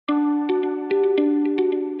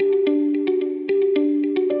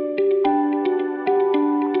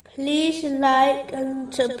like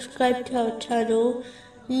and subscribe to our channel.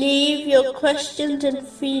 Leave your questions and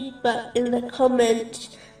feedback in the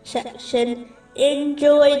comments section.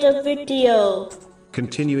 Enjoy the video.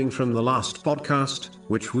 Continuing from the last podcast,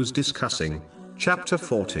 which was discussing chapter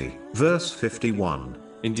 40, verse 51.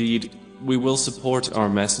 Indeed, we will support our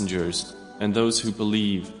messengers and those who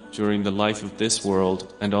believe during the life of this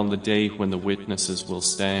world and on the day when the witnesses will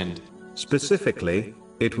stand. Specifically,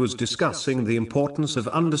 it was discussing the importance of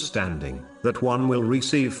understanding that one will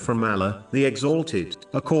receive from Allah, the Exalted,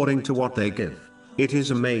 according to what they give. It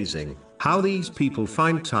is amazing how these people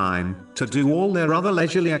find time to do all their other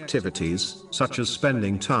leisurely activities, such as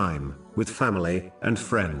spending time with family and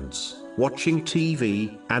friends, watching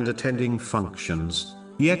TV, and attending functions,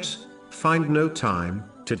 yet find no time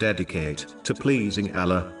to dedicate to pleasing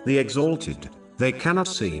Allah, the Exalted. They cannot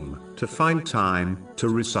seem to find time to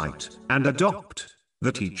recite and adopt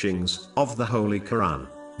the teachings of the Holy Quran.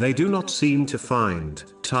 They do not seem to find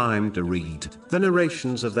time to read the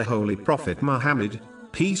narrations of the Holy Prophet Muhammad,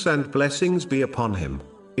 peace and blessings be upon him,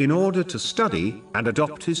 in order to study and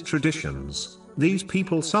adopt his traditions. These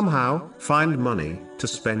people somehow find money to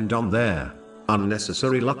spend on their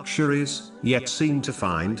unnecessary luxuries, yet seem to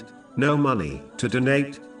find no money to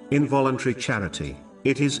donate in voluntary charity.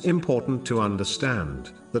 It is important to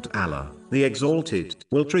understand that Allah, the Exalted,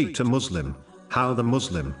 will treat a Muslim how the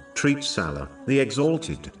Muslim treats Allah, the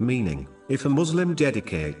Exalted, meaning, if a Muslim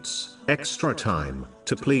dedicates extra time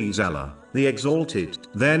to please Allah, the Exalted,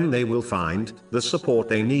 then they will find the support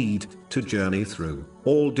they need to journey through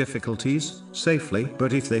all difficulties safely.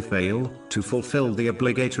 But if they fail to fulfill the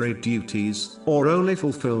obligatory duties, or only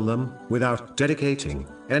fulfill them without dedicating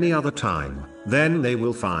any other time, then they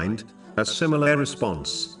will find a similar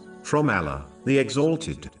response from Allah, the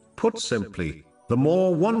Exalted. Put simply, the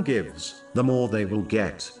more one gives, the more they will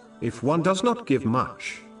get. If one does not give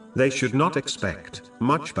much, they should not expect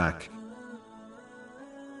much back.